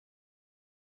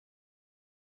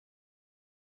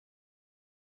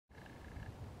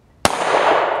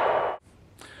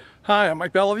Hi, I'm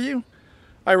Mike Bellevue.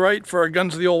 I write for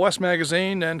Guns of the Old West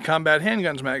magazine and Combat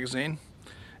Handguns magazine.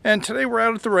 And today we're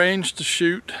out at the range to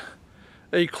shoot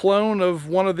a clone of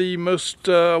one of the most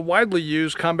widely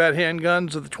used combat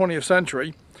handguns of the 20th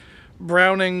century,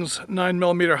 Browning's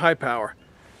 9mm Hi Power.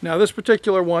 Now this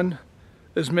particular one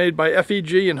is made by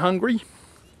FEG in Hungary,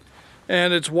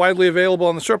 and it's widely available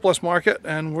on the surplus market,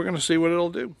 and we're going to see what it'll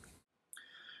do.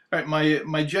 All right,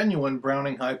 my genuine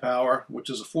Browning Hi Power, which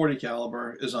is a 40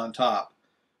 caliber, is on top,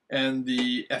 and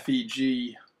the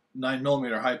FEG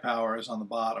 9mm Hi Power is on the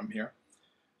bottom here.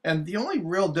 And the only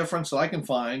real difference that I can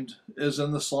find is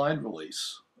in the slide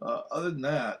release. Other than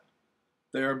that,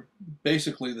 they're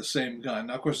basically the same gun.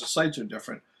 Now, of course, the sights are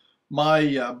different.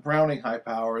 My Browning Hi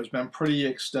Power has been pretty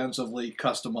extensively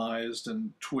customized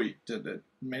and tweaked. It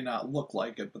may not look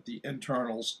like it, but the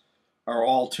internals are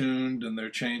all tuned and they're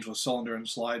changed with cylinder and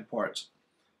slide parts.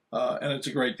 And it's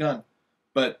a great gun.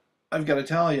 But I've got to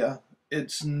tell you,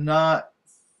 it's not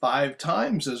 5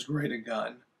 times as great a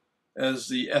gun as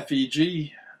the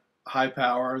FEG Hi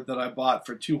Power that I bought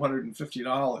for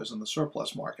 $250 in the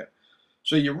surplus market.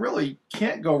 So you really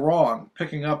can't go wrong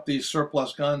picking up these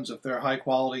surplus guns if they're high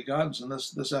quality guns, and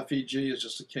this FEG is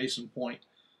just a case in point.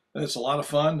 And it's a lot of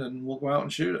fun, and we'll go out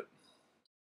and shoot it.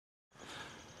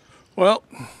 Well,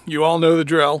 you all know the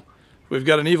drill. We've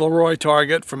got an Evil Roy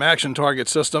target from Action Target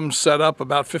Systems set up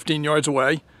about 15 yards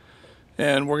away,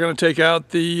 and we're going to take out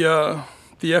the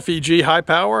FEG Hi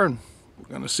Power, and we're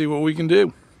going to see what we can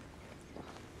do.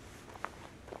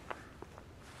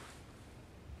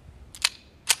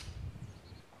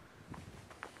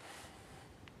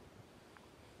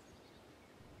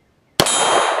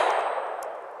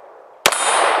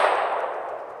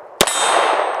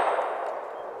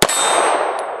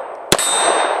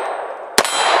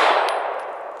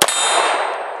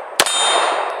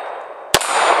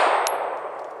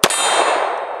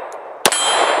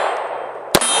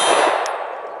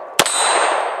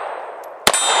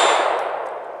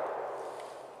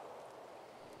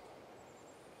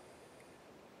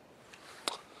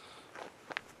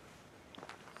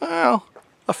 Well,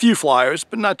 a few flyers,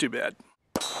 but not too bad.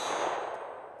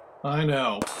 I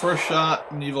know. First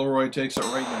shot, and Evil Roy takes it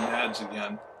right in the nads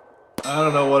again. I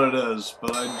don't know what it is,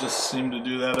 but I just seem to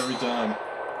do that every time.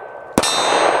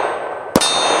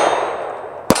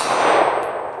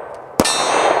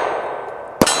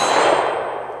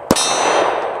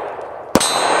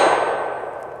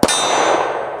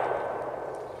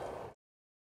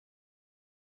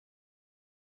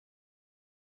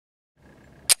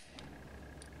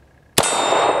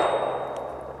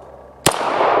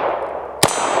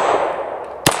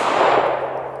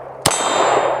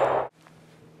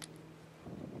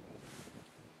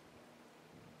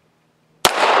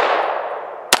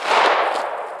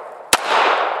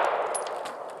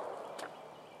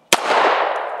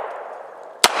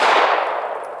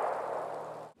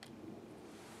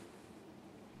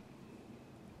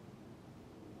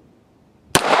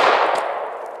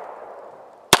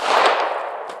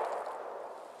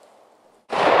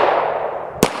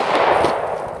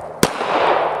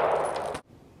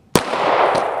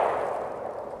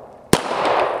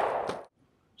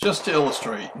 Just to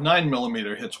illustrate,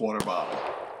 9mm hits water bottle.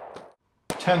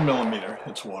 10mm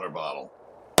hits water bottle.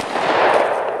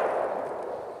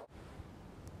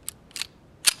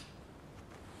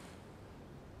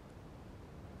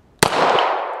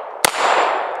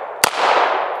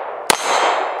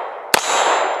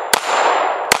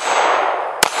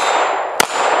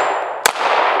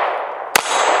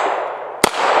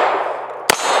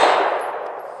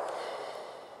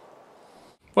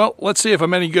 Well, let's see if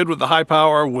I'm any good with the Hi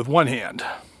Power with one hand.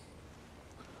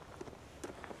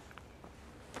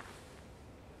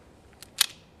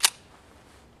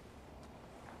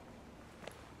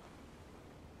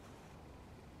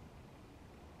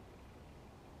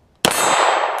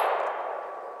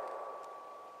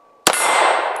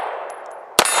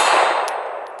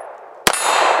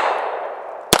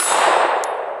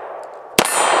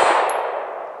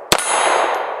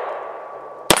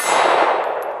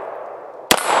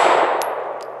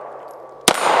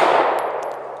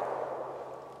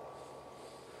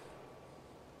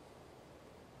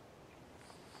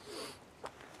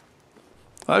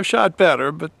 I've shot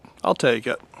better, but I'll take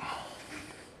it.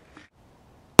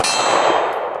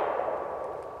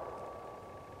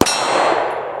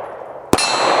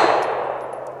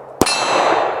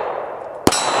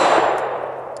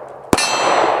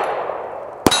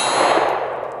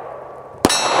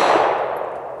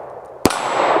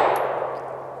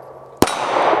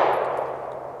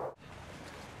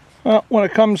 Well, when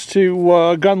it comes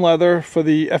to gun leather for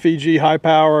the FEG Hi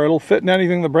Power, it'll fit in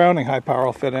anything the Browning Hi Power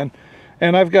will fit in.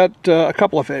 And I've got a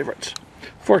couple of favorites.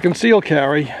 For concealed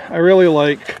carry, I really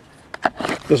like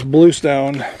this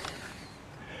Bluestone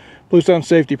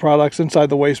safety products inside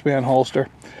the waistband holster.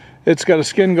 It's got a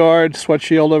skin guard, sweat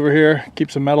shield over here,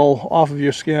 keeps the metal off of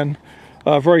your skin.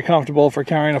 Very comfortable for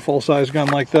carrying a full-size gun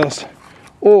like this.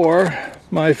 Or,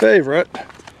 my favorite,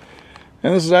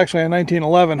 and this is actually a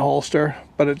 1911 holster,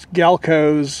 but it's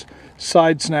Galco's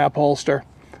side snap holster.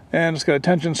 And it's got a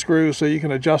tension screw so you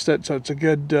can adjust it so it's a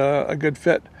good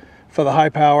fit for the high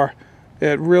power.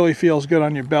 It really feels good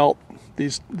on your belt.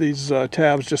 These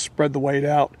tabs just spread the weight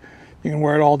out. You can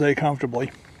wear it all day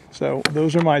comfortably. So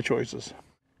those are my choices.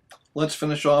 Let's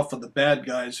finish off with the bad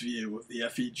guy's view of the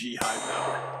FEG Hi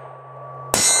Power.